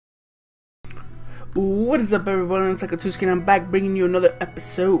What is up, everyone? It's Akatuske, and I'm back bringing you another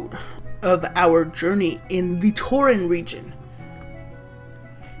episode of our journey in the Tauren region.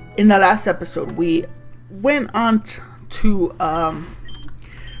 In the last episode, we went on to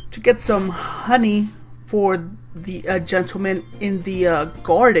get some honey for the gentleman in the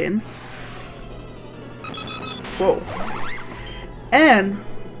garden. Whoa! And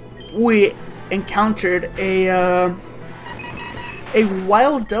we encountered a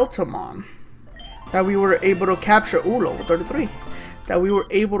wild Deltamon that we were able to capture. Ooh, level 33. That we were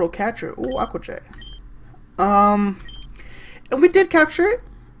able to capture. Ooh, Aquajet. And we did capture it.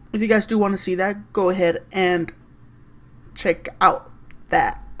 If you guys do want to see that, go ahead and check out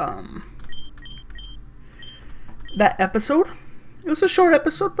that that episode. It was a short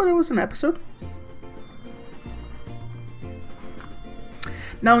episode, but it was an episode.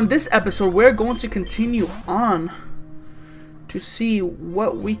 Now in this episode, we're going to continue on to see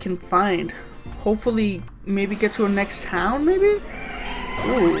what we can find. Hopefully, maybe get to a next town, maybe?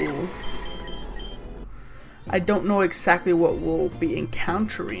 Ooh. I don't know exactly what we'll be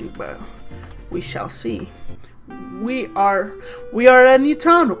encountering, but we shall see. We are at a new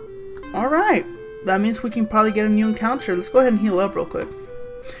town. Alright. That means we can probably get a new encounter. Let's go ahead and heal up real quick.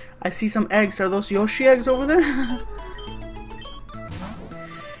 I see some eggs. Are those Yoshi eggs over there?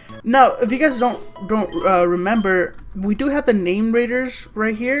 Now, if you guys don't remember, we do have the name raiders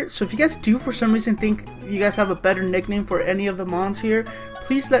right here. So if you guys do for some reason think you guys have a better nickname for any of the mons here,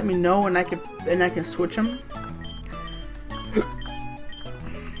 please let me know and I can switch them.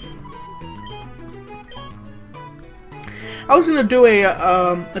 I was gonna do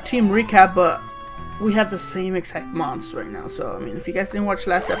a team recap, but we have the same exact mons right now. So I mean, if you guys didn't watch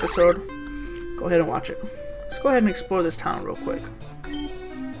last episode, go ahead and watch it. Let's go ahead and explore this town real quick.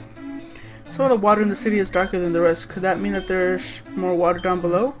 Some of the water in the city is darker than the rest. Could that mean that there's more water down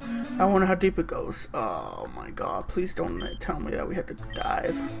below? I wonder how deep it goes. Oh my god, please don't tell me that we had to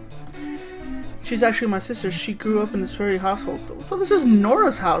dive. She's actually my sister. She grew up in this very household. So this is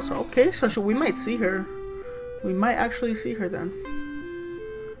Nora's house. Okay, so we might see her. We might actually see her then.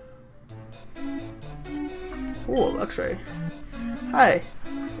 Ooh, Luxray. Hi.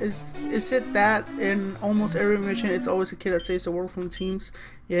 Is it that in almost every mission it's always a kid that saves the world from teams?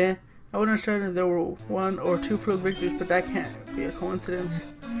 Yeah. I would understand if there were 1 or 2 fluke victories, but that can't be a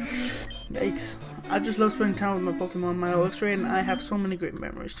coincidence. Yikes. I just love spending time with my Pokemon. My Luxray and I have so many great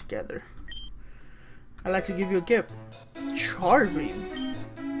memories together. I'd like to give you a gift. Charming.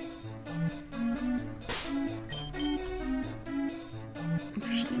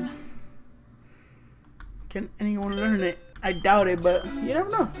 Interesting. Can anyone learn it? I doubt it, but you never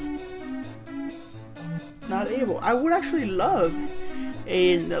know. Not able. I would actually love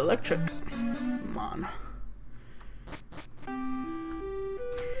an electric mon. I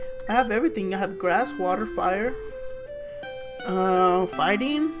have everything. I have grass, water, fire,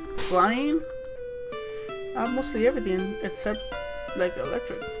 fighting, flying. I have mostly everything except like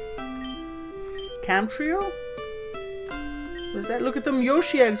electric. Cam Trio? What is that? Look at them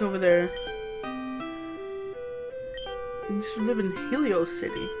Yoshi eggs over there. I used to live in Helios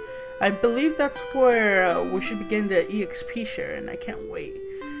City. I believe that's where we should be getting the EXP share, and I can't wait,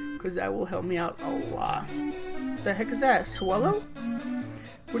 because that will help me out a lot. What the heck is that? Swallow?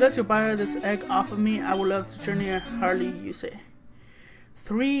 Would you like to buy this egg off of me? I would love to journey hardly you say.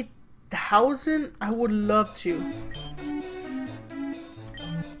 3,000? I would love to.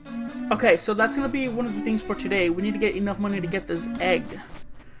 Okay, so that's gonna be one of the things for today. We need to get enough money to get this egg.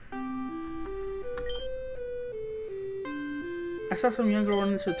 I saw some young girl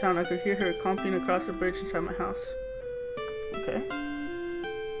run into town. I could hear her comping across the bridge inside my house. Okay.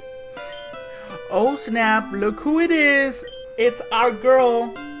 Oh snap, look who it is. It's our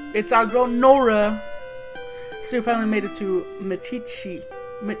girl. It's our girl Nora. So we finally made it to Mechi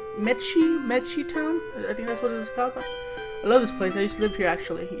town? I think that's what it's called. I love this place. I used to live here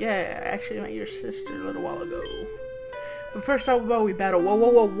actually. Yeah, I actually met your sister a little while ago. But first, how about we battle? Whoa, whoa,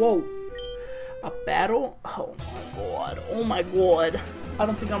 whoa, whoa. A battle? Oh my god. Oh my god. I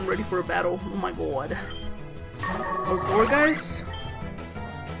don't think I'm ready for a battle. Oh my god. Or Gorgeist?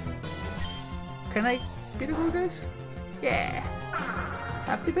 Can I beat a Gorgeist? Yeah.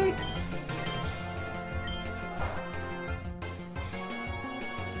 Activate?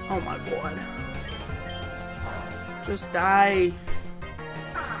 Oh my god. Just die.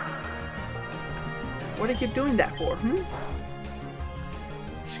 What do you keep doing that for, hmm?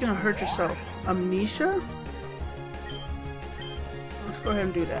 Just gonna hurt yourself. Amnesia? Let's go ahead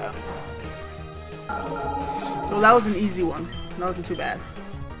and do that. Well, that was an easy one. That wasn't too bad.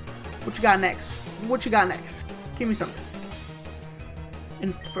 What you got next? What you got next? Give me something.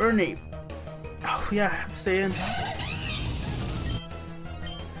 Infernape. Oh yeah, I have to stay in.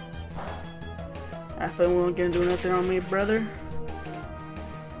 I feel we won't gonna do nothing on me, brother.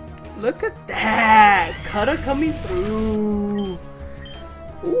 Look at that! Kata coming through!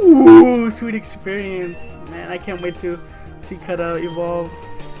 Ooh, sweet experience. Man, I can't wait to see Kata evolve.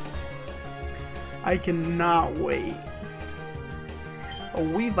 I cannot wait. A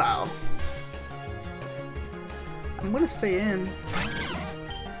Weavile. I'm gonna stay in.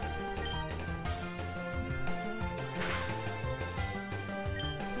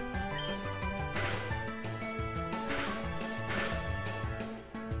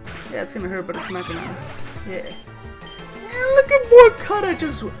 Yeah, it's gonna hurt, but it's not gonna. Yeah. And look at more Kata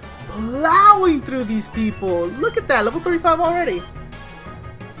just plowing through these people. Look at that, level 35 already.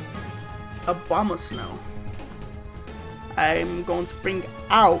 Abomasnow. I'm going to bring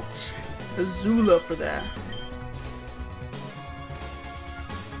out Azula for that.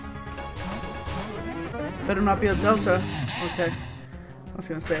 Better not be a Delta. Okay. I was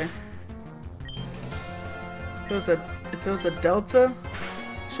gonna say. If it was a Delta,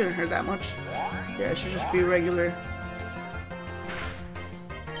 it shouldn't hurt that much. Yeah, it should just be regular.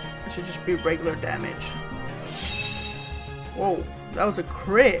 It should just be regular damage. Whoa, that was a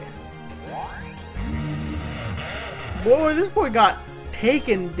crit. Boy, this boy got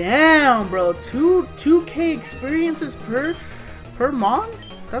taken down, bro. 2K experiences per mon?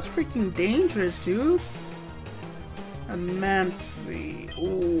 That's freaking dangerous, dude. A Manphy.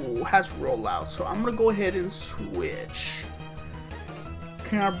 Ooh, has rollout. So I'm gonna go ahead and switch.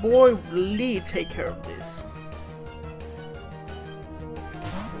 Can our boy Lee take care of this?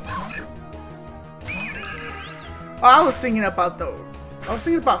 Oh, I was thinking about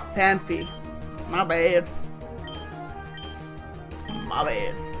Fanphy. My bad. My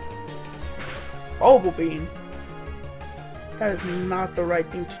bad. Bubble Bean. That is not the right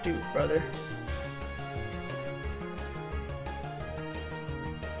thing to do, brother.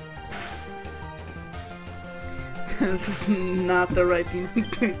 That is not the right thing to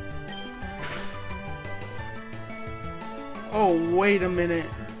do. Oh, wait a minute.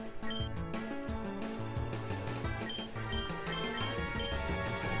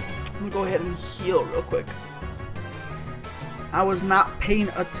 I'm gonna go ahead and heal real quick. I was not paying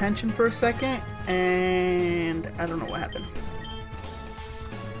attention for a second, and I don't know what happened.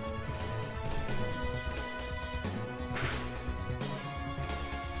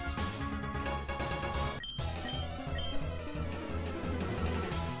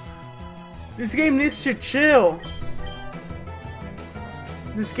 This game needs to chill.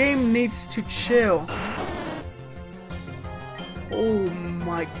 This game needs to chill. Oh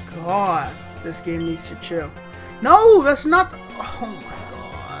my god. This game needs to chill. No, that's not. Oh my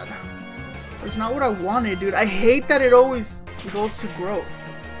god. That's not what I wanted, dude. I hate that it always goes to growth.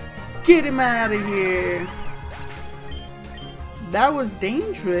 Get him out of here. That was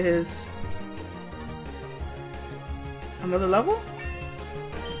dangerous. Another level?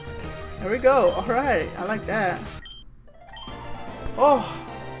 There we go. Alright. I like that. Oh,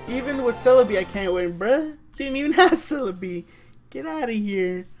 even with Celebi, I can't win, bruh. Didn't even have Celebi. Get out of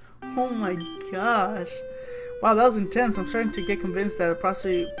here. Oh my gosh. Wow, that was intense. I'm starting to get convinced that the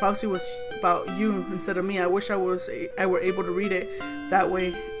prophecy was about you instead of me. I wish I were able to read it. That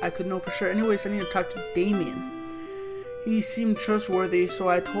way I could know for sure. Anyways, I need to talk to Damien. He seemed trustworthy, so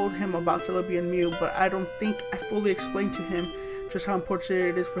I told him about Celebi and Mew, but I don't think I fully explained to him just how important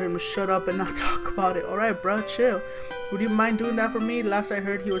it is for him to shut up and not talk about it. Alright, bro, chill. Would you mind doing that for me? Last I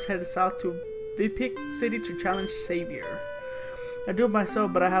heard, he was headed south to Vipik City to challenge Savior. I do it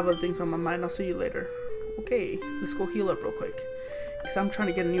myself, but I have other things on my mind. I'll see you later. Okay, let's go heal up real quick. Because I'm trying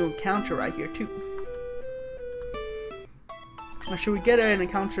to get a new encounter right here, too. Now, should we get an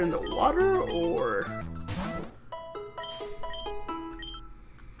encounter in the water, or...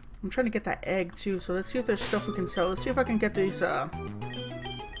 I'm trying to get that egg too, so let's see if there's stuff we can sell. Let's see if I can get these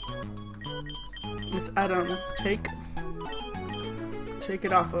this item. Take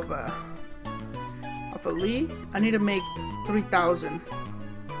it off of Lee. I need to make 3,000.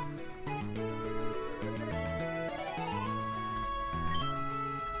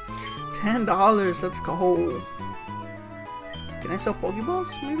 $10. Let's go. Can I sell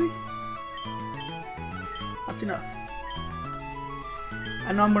Pokeballs? Maybe. That's enough.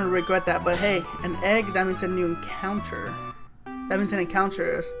 I know I'm gonna regret that, but hey, an egg, that means a new encounter. That means an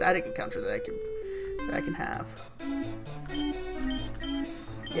encounter, a static encounter that I can have.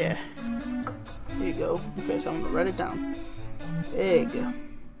 Yeah. There you go. Okay, so I'm gonna write it down. Egg.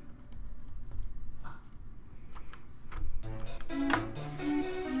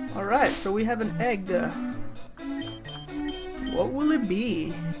 Alright, so we have an egg. What will it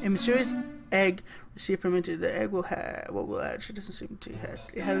be? A mysterious egg received from into the egg will have. What will it? It doesn't seem to have.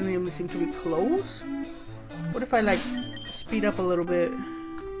 It hasn't even seemed to be closed. What if I like speed up a little bit?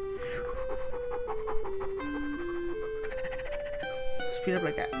 Speed up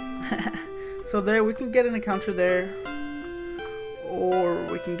like that. So there, we can get an encounter there. Or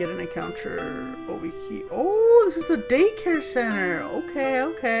we can get an encounter over here. Oh, this is a daycare center. Okay,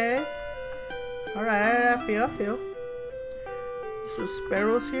 okay. Alright, I feel. So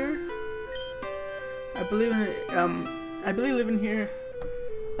sparrows here. I believe living here.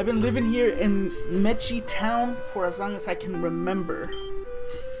 I've been living here in Mechi Town for as long as I can remember.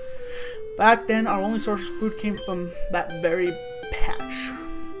 Back then, our only source of food came from that very patch.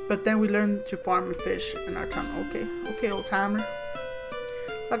 But then we learned to farm and fish in our town. Okay, old timer. A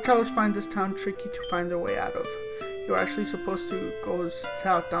lot of travelers find this town tricky to find their way out of. You're actually supposed to go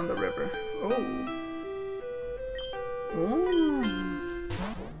south down the river. Oh,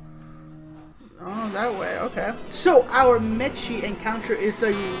 that way. Okay. So our Mechi encounter is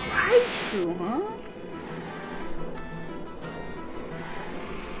a Raichu, huh?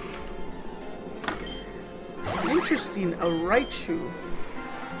 Interesting, a Raichu.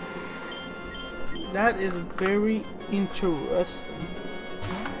 That is very interesting.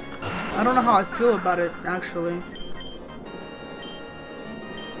 I don't know how I feel about it, actually.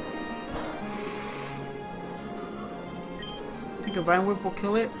 Think a Vine Whip will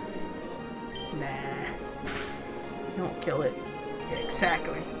kill it? Nah. It won't kill it. Yeah,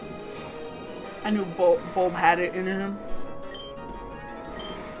 exactly. I knew Bulb had it in him.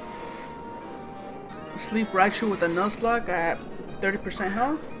 Sleep Raichu with a Nuzlocke at 30%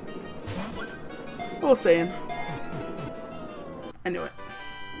 health? What was saying? I knew it.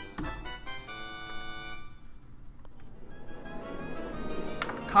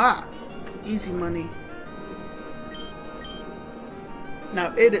 Ha! Easy money.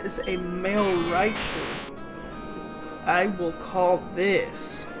 Now it is a male Raichu. I will call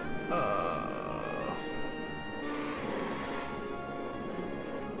this.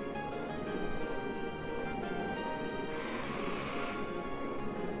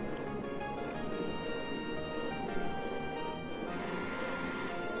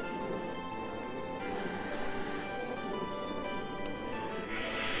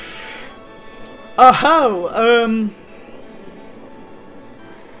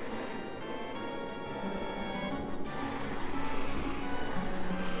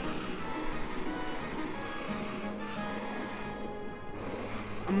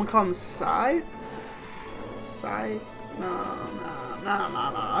 I'm gonna call him Sai. Sai? No.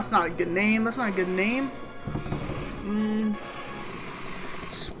 That's not a good name.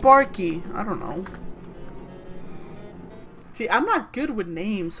 Sparky. I don't know. See, I'm not good with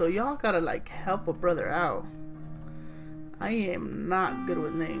names, so y'all gotta like help a brother out. I am not good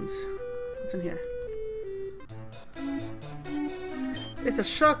with names. What's in here? It's a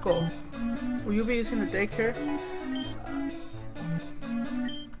Shuckle. Will you be using the daycare?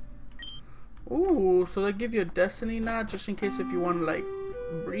 Ooh, so they give you a destiny nod just in case if you want to like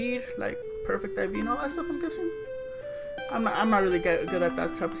breed, like perfect IV and all that stuff, I'm guessing. I'm not really good at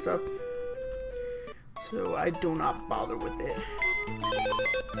that type of stuff. So I do not bother with it.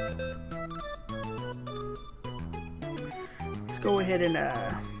 Let's go ahead and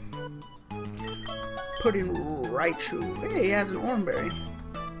put in Raichu. Hey, he has an Oranberry.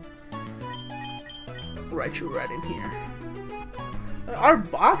 Raichu right in here. Our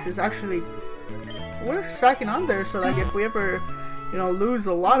box is actually, we're stacking on there, so like if we ever, you know, lose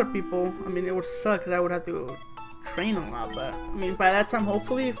a lot of people, I mean it would suck because I would have to train a lot, but I mean by that time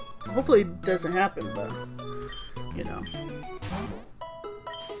hopefully it doesn't happen, but you know.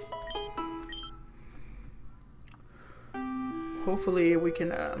 Hopefully we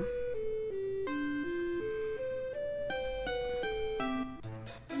can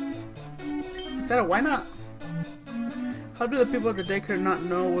is that a why not? How do the people at the daycare not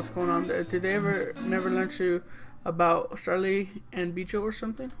know what's going on there? Did they never learn to about Starly and Bijo or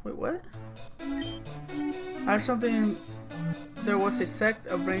something? Wait, what? I heard something. There was a sect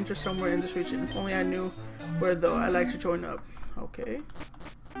of rangers somewhere in this region. If only I knew where, though. I'd like to join up. Okay.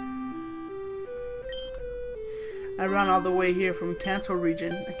 I ran all the way here from Kanto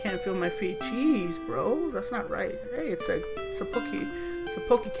region. I can't feel my feet. Jeez, bro, that's not right. Hey, it's a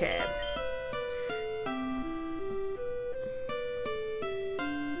Pokécad.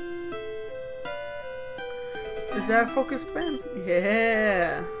 Is that Focus Band?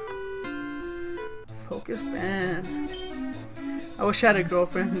 Yeah. Focus Band. I wish I had a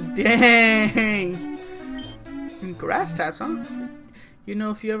girlfriend. Dang. And grass types, huh? You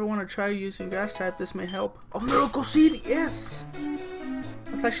know, if you ever want to try using grass type, this may help. Oh, Miracle Seed! Yes!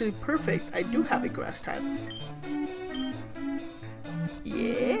 That's actually perfect. I do have a grass type.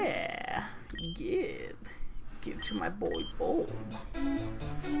 Yeah! Give to my boy Bo.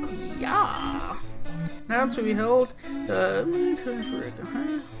 Yeah! Now to behold the...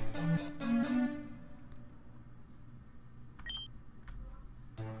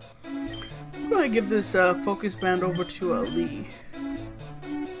 I'm going to give this focus band over to Lee.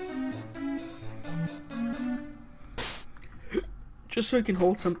 Just so he can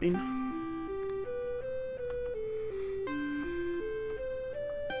hold something.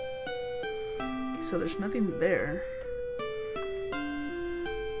 Okay, so there's nothing there.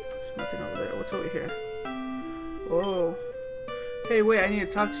 There's nothing over there. What's over here? Whoa. Hey, wait, I need to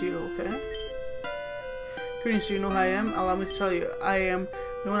talk to you, okay? Greetings, do you know who I am? Allow me to tell you, I am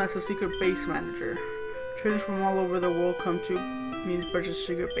known as a secret base manager. Traders from all over the world come to me to purchase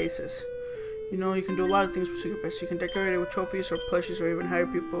secret bases. You know, you can do a lot of things with secret bases. You can decorate it with trophies or plushies, or even hire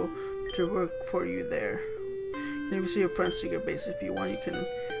people to work for you there. And if you see your friend's secret base, if you want, you can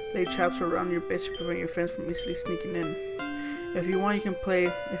lay traps around your base to prevent your friends from easily sneaking in. If you want, you can play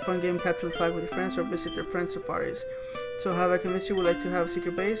a fun game, capture the flag with your friends, or visit their friends' safaris. So, have I convinced you would like to have a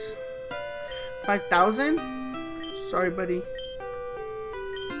secret base? 5,000? Sorry, buddy.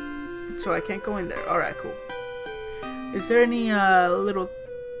 So I can't go in there. Alright, cool. Is there any little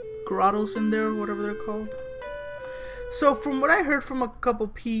grottos in there, or whatever they're called? So from what I heard from a couple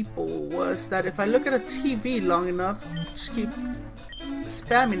people was that if I look at a TV long enough, just keep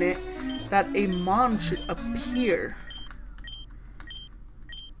spamming it, that a mon should appear.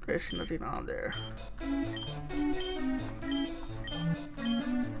 There's nothing on there.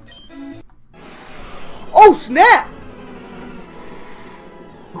 Oh snap!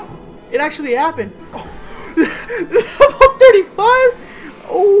 It actually happened. Level 35?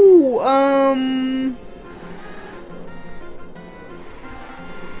 Oh,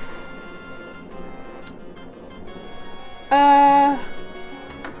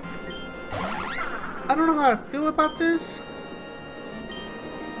 I don't know how to feel about this.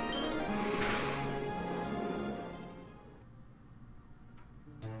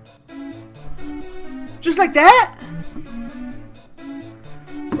 Just like that?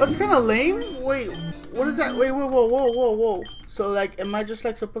 That's kind of lame. Wait, what is that? Wait, whoa. So, like, am I just,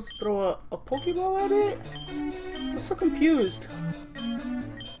 like, supposed to throw a Pokeball at it? I'm so confused.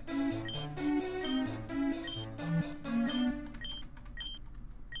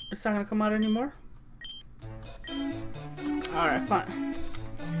 It's not gonna come out anymore? Alright, fine.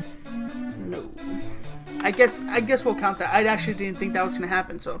 No. I guess we'll count that. I actually didn't think that was gonna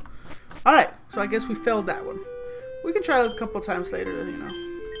happen, so. Alright, so I guess we failed that one. We can try it a couple times later, you know.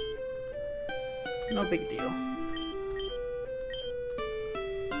 No big deal.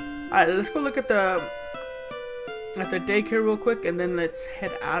 Alright, let's go look at the daycare real quick, and then let's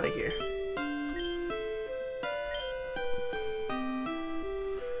head out of here.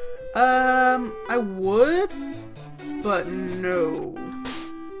 I would, but no.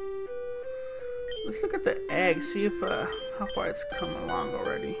 Let's look at the egg, see if how far it's come along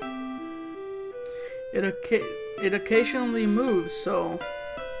already. It occasionally moves, so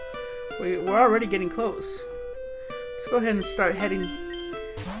we're already getting close. Let's go ahead and start heading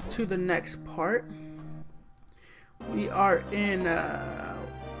to the next part. We are in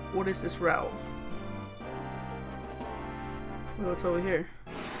what is this route? What's over here?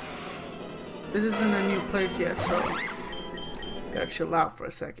 This isn't a new place yet, so gotta chill out for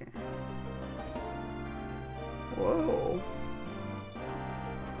a second. Whoa.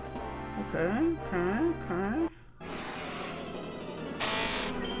 Okay.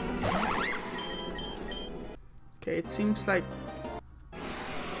 Okay, it seems like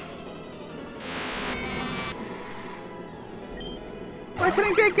why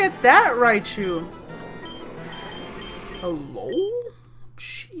couldn't I get that right, you? Hello?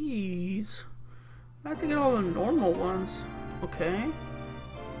 Jeez. I have to get all the normal ones. Okay.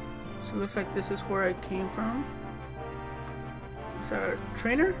 So it looks like this is where I came from. Is that a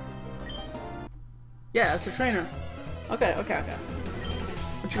trainer? Yeah, it's a trainer. Okay. What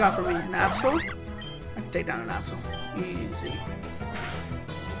you got for me? An Absol? I can take down an Absol. Easy.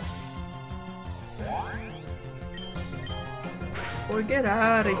 Boy, get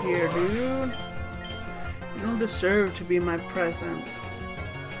out of here, dude. You don't deserve to be in my presence.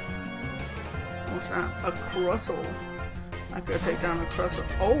 What's that? A Crustle. I could take down a Crustle.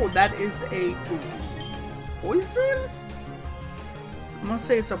 Oh, that is a poison? I'm gonna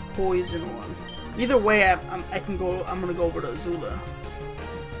say it's a poison one. Either way, I'm gonna go over to Azula.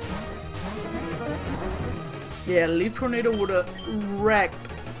 Yeah, Leaf Tornado would have wrecked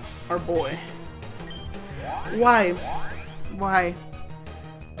our boy. Why? Why?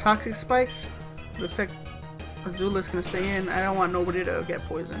 Toxic Spikes? Looks like Azula's gonna stay in. I don't want nobody to get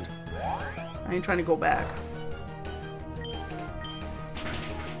poisoned. I ain't trying to go back.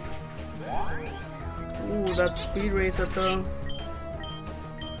 Ooh, that speed race up though.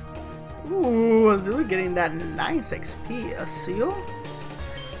 Ooh, Azula getting that nice XP. A seal?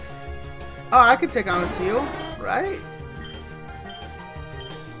 Oh, I could take on a seal, right?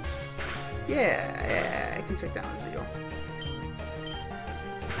 Yeah, I can take down a seal.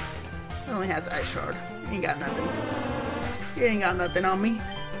 It only has Ice Shard. He ain't got nothing. He ain't got nothing on me.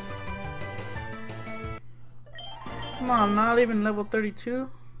 Come on, not even level 32.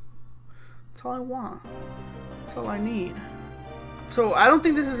 That's all I want. That's all I need. So I don't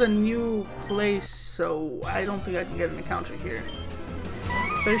think this is a new place, so I don't think I can get an encounter here.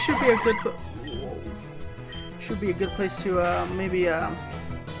 But it should be a good. Should be a good place to maybe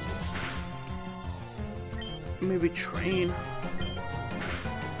train.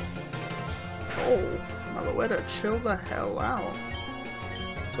 Oh, Malouetta, chill the hell out.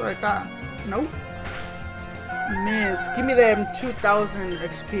 That's what I thought. Nope. Miss. Give me them 2000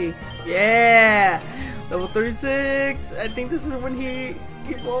 XP. Yeah! Level 36. I think this is when he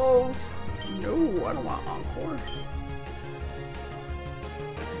evolves. No, I don't want Encore.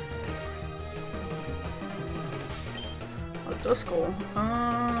 A Duskull.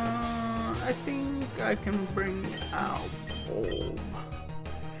 I think I can bring out Bulb.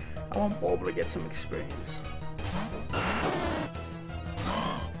 I want Bulb to get some experience.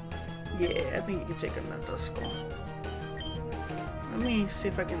 Yeah, I think you can take him to Duskull. Let me see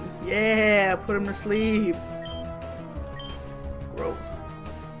if I can. Yeah, put him to sleep. Growth.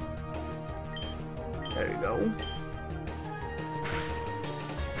 There you go.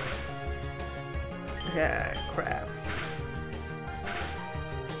 Yeah, crap.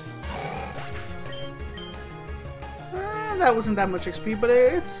 That wasn't that much XP, but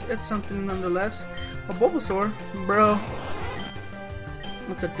it's something nonetheless. A Bulbasaur, bro.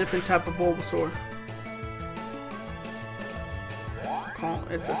 It's a different type of Bulbasaur.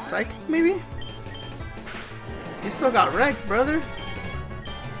 It's a Psychic, maybe? You still got wrecked, brother.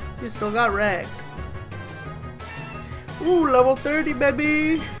 You still got wrecked. Ooh, level 30,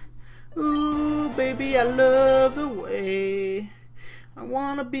 baby. Ooh, baby, I love the way I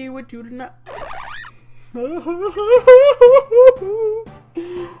wanna be with you tonight. Look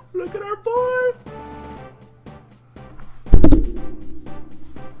at our boy.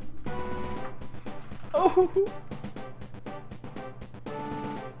 Oh.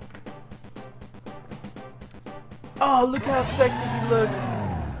 Oh, look how sexy he looks.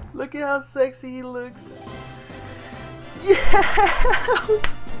 Look at how sexy he looks. Yeah.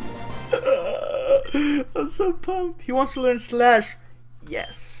 I'm so pumped. He wants to learn Slash.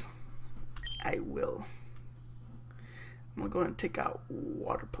 Yes, I will. I'm gonna go ahead and take out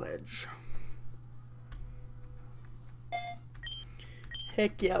Water Pledge.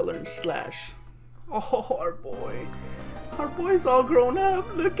 Heck yeah, learn Slash. Oh, our boy. Our boy's all grown up.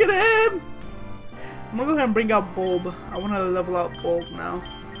 Look at him. I'm gonna go ahead and bring out Bulb. I wanna level out Bulb now.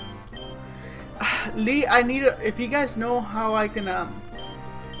 Lee, I need a, if you guys know how I can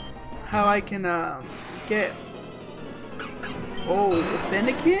get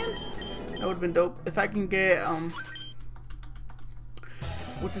Fennekin? That would've been dope. If I can get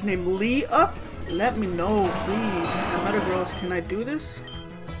what's his name, Lee up? Let me know, please. No matter, girls, can I do this?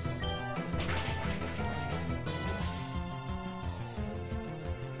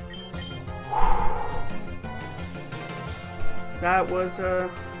 That was a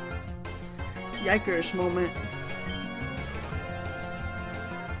yikers moment.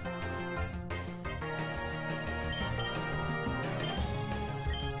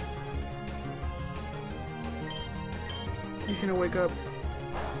 He's gonna wake up.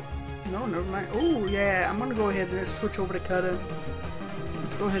 No, never mind. Oh yeah, I'm gonna go ahead and switch over to Kata.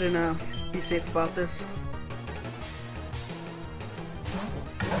 Let's go ahead and be safe about this.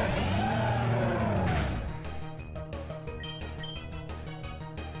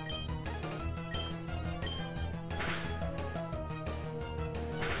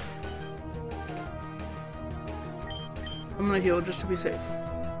 I'm gonna heal just to be safe.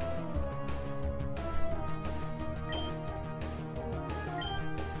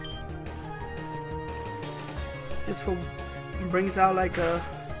 This fool brings out like a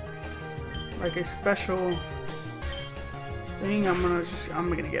special thing. I'm gonna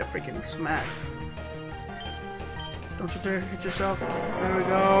get freaking smacked. Don't you dare hit yourself. There we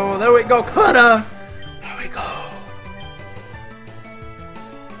go. There we go. Kata. There we go.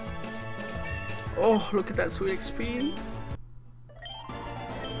 Oh, look at that sweet XP.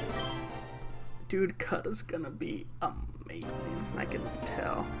 Dude, cut is gonna be amazing. I can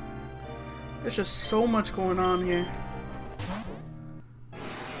tell. There's just so much going on here.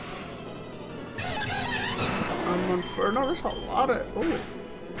 Inferno, there's a lot of.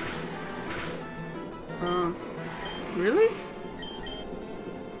 Oh. Really?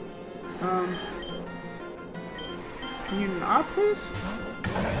 Can you not, please?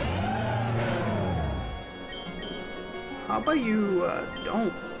 How about you,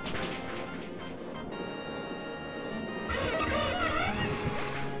 don't?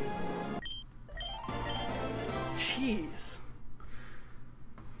 Jeez.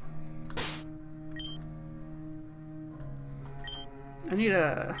 I need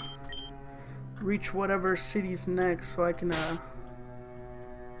to reach whatever city's next so I can, I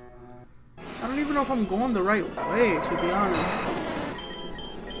don't even know if I'm going the right way, to be honest.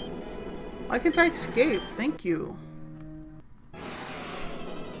 Why can't I escape? Thank you.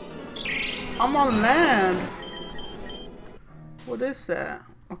 I'm on land. What is that?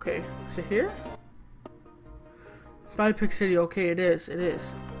 Okay, is it here? Five-Pick City. Okay, it is. It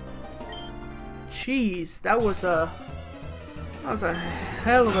is. Jeez, that was a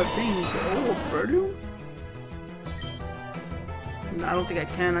hell of a thing. Oh, a birdoo? No, I don't think I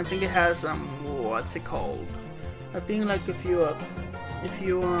can. I think it has what's it called? I think like if you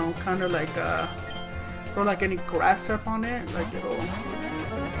kind of like throw like any grass up on it, like it'll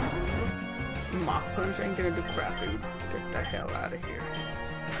Mach Punch. Ain't gonna do crap, dude. Get the hell out of here.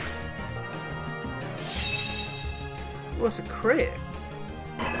 What's a crit?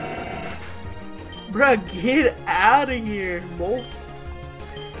 Bruh, get out of here, boy.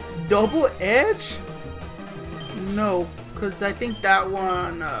 Double edge? No, because I think that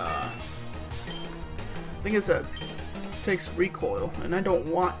one, I think it's takes recoil, and I don't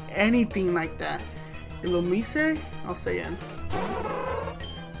want anything like that. Illumise? I'll stay in.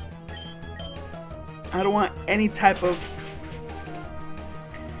 I don't want any type of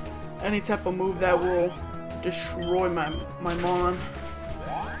move that will destroy my mon.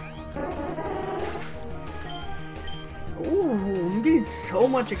 Ooh, I'm getting so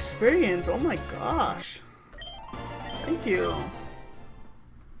much experience. Oh my gosh. Thank you.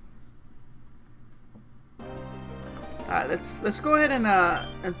 Alright, let's go ahead and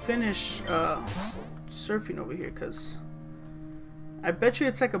finish surfing over here, cause I bet you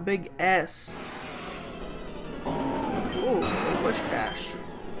it's like a big S. Ooh, bush cash.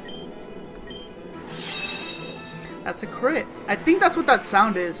 That's a crit. I think that's what that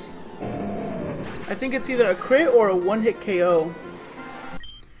sound is. I think it's either a crit or a one-hit KO.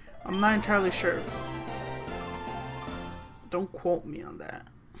 I'm not entirely sure. Don't quote me on that.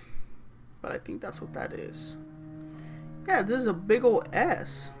 But I think that's what that is. Yeah, this is a big old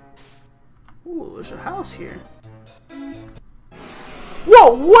S. Ooh, there's a house here.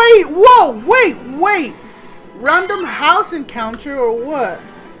 Whoa, wait, whoa, wait. Random house encounter or what?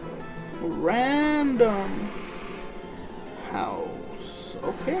 Random house.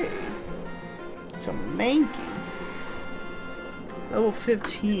 Okay. It's a Mankey. Level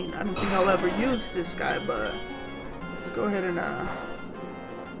 15. I don't think I'll ever use this guy, but let's go ahead and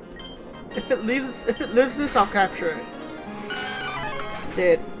if it lives this, I'll capture it.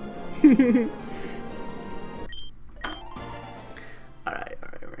 Dead. Alright.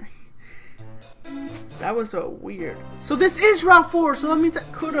 That was a weird. So this is Route 4, so that means I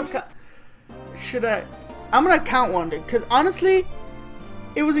could have should I? I'm gonna count one, because honestly,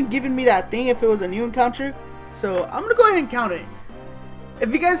 it wasn't giving me that thing if it was a new encounter. So I'm gonna go ahead and count it.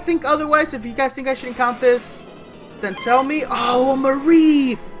 If you guys think otherwise, if you guys think I shouldn't count this, then tell me. Oh, a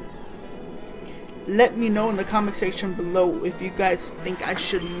Mareep! Let me know in the comment section below if you guys think I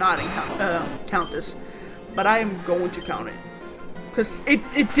should not count this. But I am going to count it. Because it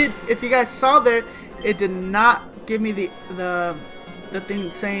did, if you guys saw there, it did not give me the thing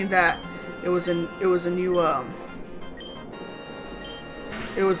saying that it was a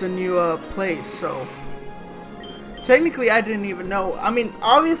new place. So technically I didn't even know. I mean,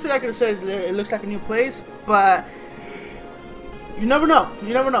 obviously I could have said it looks like a new place, but you never know.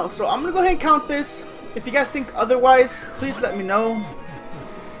 You never know. So I'm gonna go ahead and count this. If you guys think otherwise, please let me know.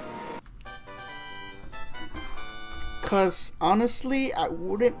 Cause honestly, I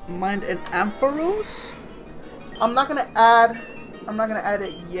wouldn't mind an Ampharos. I'm not gonna add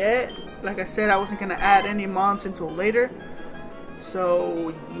it yet. Like I said, I wasn't gonna add any mons until later.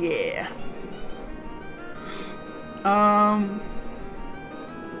 So yeah.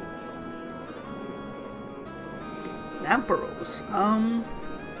 Ampharos.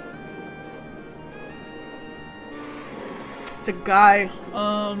 It's a guy.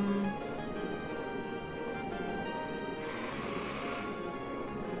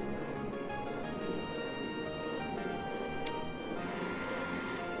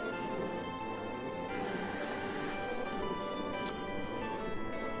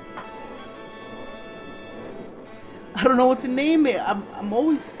 I don't know what to name it. I'm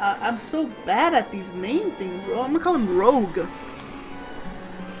always I'm so bad at these name things, bro. I'm gonna call him Rogue.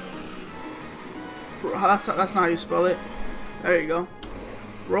 That's not how you spell it. There you go.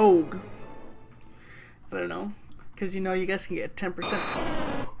 Rogue. I don't know, cause you know you guys can get 10%.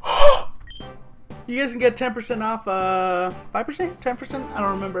 You guys can get 10% off. 5%, 10%. I don't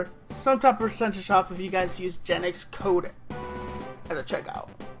remember. Some type of percentage off if you guys use Genix code at the checkout.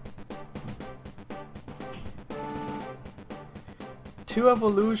 2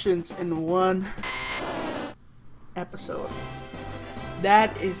 evolutions in 1 episode.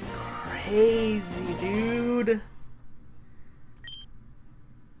 That is crazy, dude.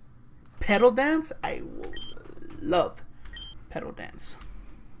 Pedal dance? I will love pedal dance.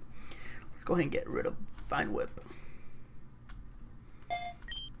 Let's go ahead and get rid of Vine Whip.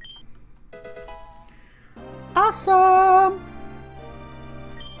 Awesome!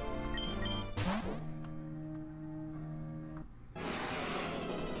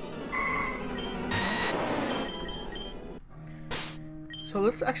 So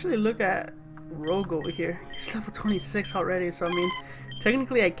let's actually look at Rogue over here. He's level 26 already, so I mean,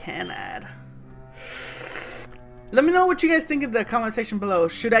 technically I can add. Let me know what you guys think in the comment section below.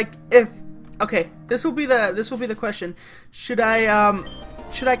 Should I, okay, this will be the question. Should I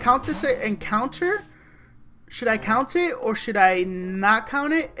count this encounter? Should I count it or should I not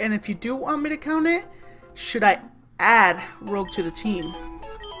count it? And if you do want me to count it, should I add Rogue to the team?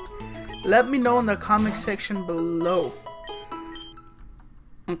 Let me know in the comment section below.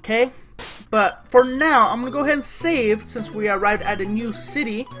 Okay, but for now, I'm gonna go ahead and save since we arrived at a new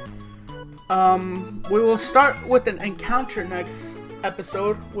city. We will start with an encounter next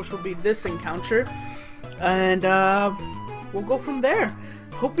episode, which will be this encounter, and we'll go from there.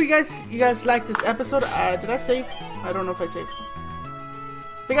 Hope you guys like this episode. Did I save? I don't know if I saved.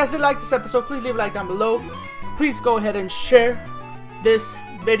 If you guys did like this episode, please leave a like down below. Please go ahead and share this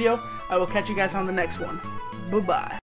video. I will catch you guys on the next one. Bye bye.